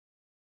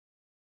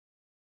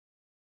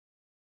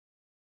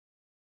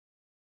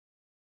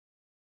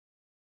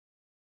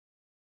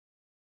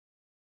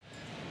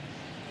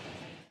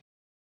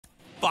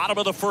Bottom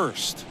of the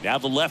first. Now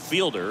the left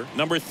fielder,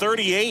 number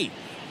 38.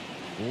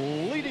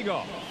 Leading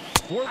off.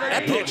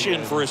 That pitch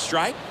in for a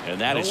strike,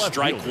 and that is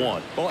strike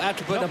one. Well,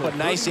 after putting up a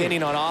nice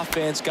inning on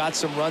offense, got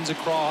some runs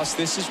across,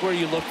 this is where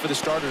you look for the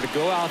starter to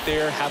go out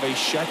there, have a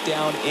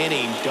shutdown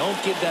inning.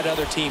 Don't give that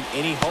other team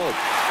any hope.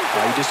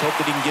 You just hope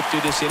that he can get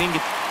through this inning.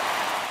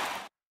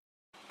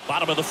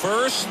 Bottom of the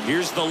first.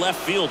 Here's the left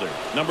fielder,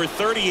 number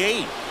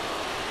 38.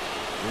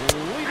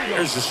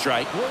 There's the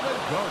strike. For the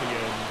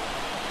Guardians,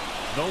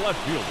 the left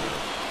fielder,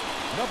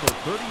 number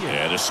 38.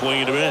 And a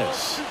swing and a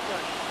miss.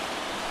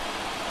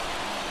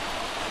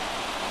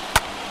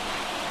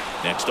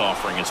 Next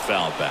offering is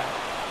fouled back.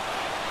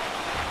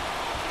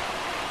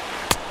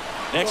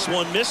 Next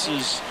one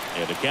misses,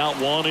 and the count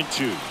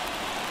 1-2.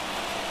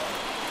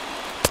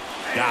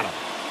 Got him.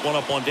 One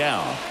up, one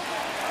down.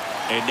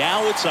 And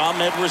now it's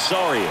Ahmed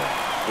Rosario.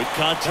 Good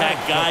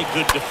contact guy,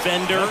 good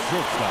defender.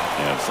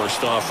 And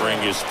first offering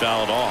is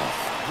fouled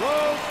off.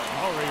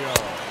 Rosario.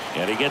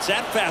 And he gets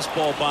that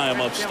fastball by him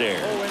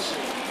upstairs.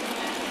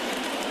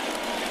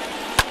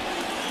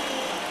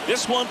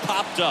 This one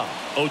popped up.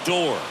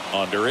 Odor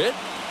under it.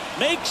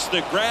 Makes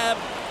the grab,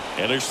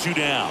 and there's two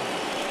down.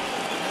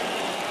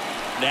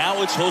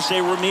 Now it's Jose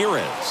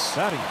Ramirez.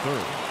 Batting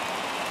third,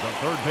 the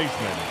third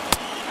baseman.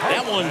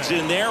 That one's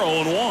in there,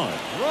 0-1.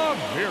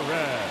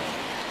 Ramirez.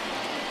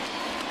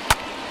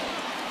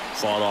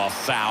 Fought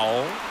off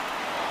foul.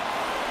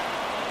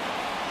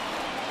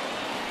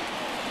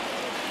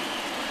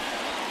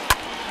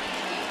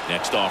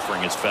 Next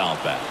offering is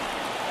fouled back.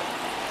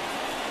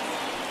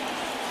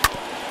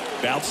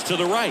 Bounce to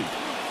the right.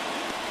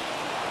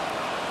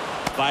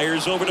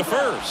 Fires over to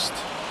first.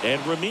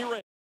 And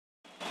Ramirez.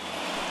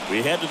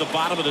 We head to the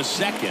bottom of the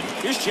second.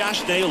 Here's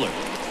Josh Naylor.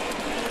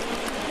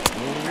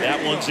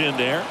 That one's in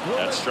there.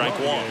 That's strike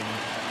one.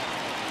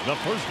 The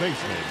first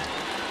baseman,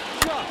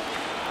 Josh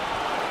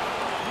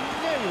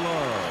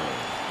Naylor.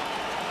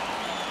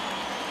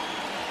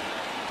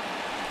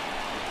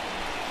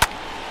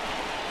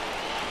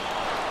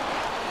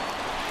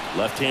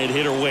 Left-hand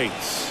hitter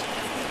waits.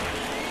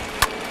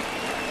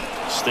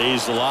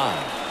 Stays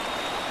alive.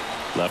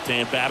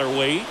 Left-hand batter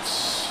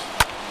waits.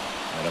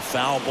 And a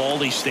foul ball.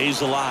 He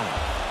stays alive.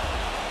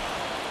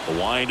 A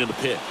wind in the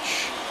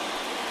pitch.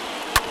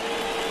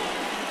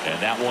 And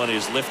that one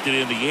is lifted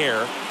in the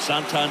air.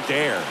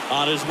 Santander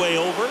on his way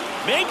over.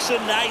 Makes a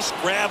nice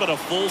grab and a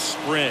full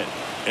sprint.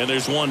 And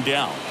there's one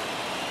down.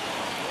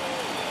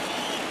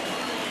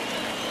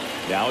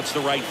 Now it's the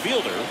right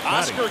fielder,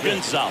 Oscar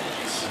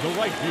Gonzalez. The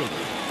right fielder,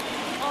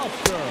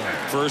 Oscar.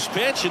 First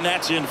pitch, and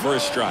that's in for a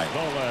strike.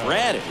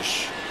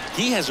 Radish.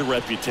 He has a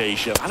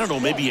reputation, I don't know,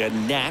 maybe a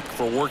knack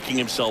for working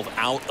himself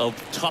out of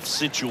tough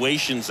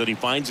situations that he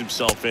finds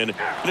himself in. You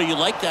know, you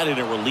like that in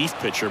a relief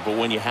pitcher, but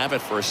when you have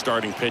it for a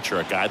starting pitcher,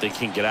 a guy that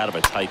can get out of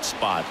a tight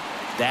spot,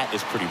 that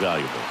is pretty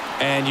valuable.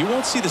 And you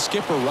won't see the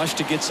skipper rush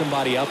to get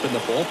somebody up in the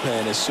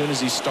bullpen as soon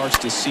as he starts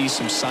to see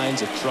some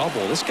signs of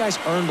trouble. This guy's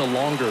earned a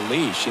longer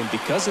leash, and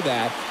because of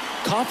that,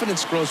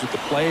 confidence grows with the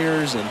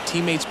players and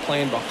teammates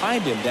playing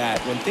behind him,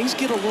 that when things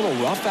get a little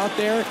rough out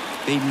there,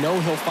 they know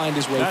he'll find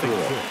his way through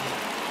it.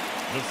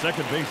 The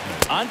second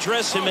baseman,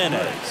 Andres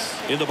Jimenez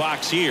in the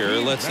box here.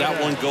 Lets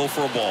that one go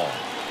for a ball.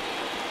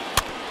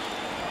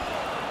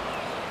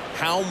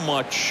 How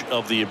much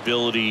of the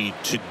ability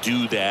to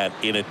do that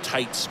in a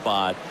tight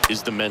spot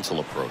is the mental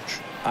approach?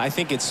 I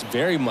think it's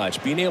very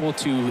much being able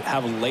to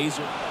have a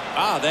laser.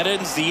 That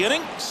ends the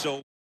inning.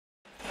 So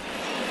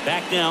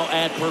back now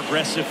at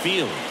Progressive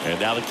Field.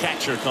 And now the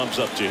catcher comes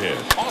up to him.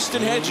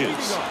 Austin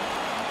Hedges.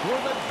 For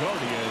the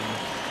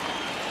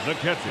Guardians, the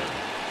catcher,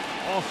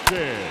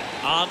 Austin.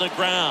 On the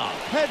ground.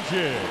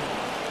 Hedges.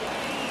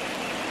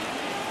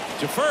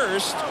 To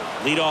first.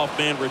 Leadoff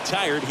man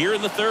retired here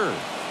in the third.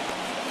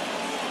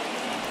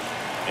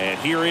 And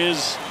here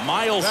is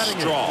Miles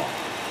Straw.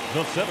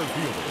 The center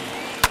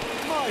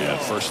fielder. And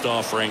first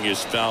offering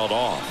is fouled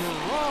off.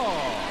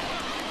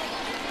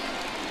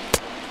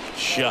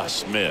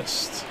 Just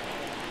missed.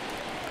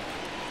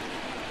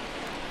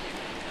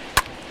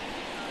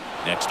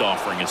 Next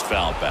offering is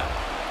fouled back.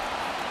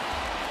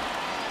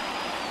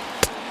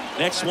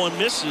 Next one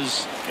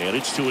misses, and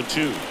it's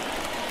 2-2.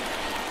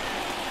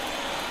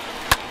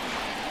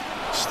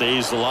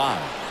 Stays alive.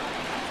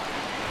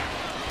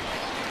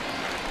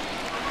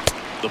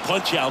 The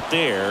punch out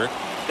there,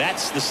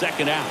 that's the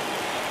second out.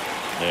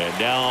 And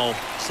now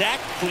Zach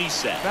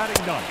Plesac.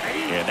 Batting ninth.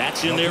 And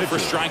that's in there for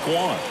strike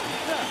one.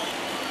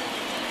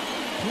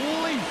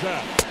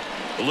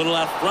 Plesac. A little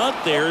out front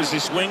there as he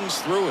swings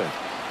through it.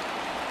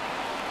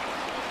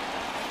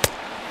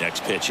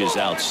 Next pitch is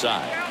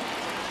outside.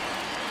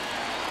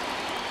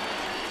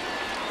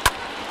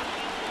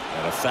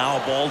 And a foul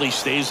ball, he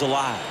stays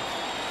alive.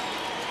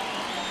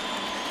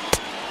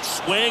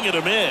 Swing and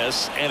a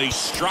miss, and he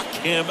struck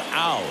him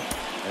out.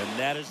 And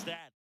that is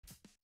that.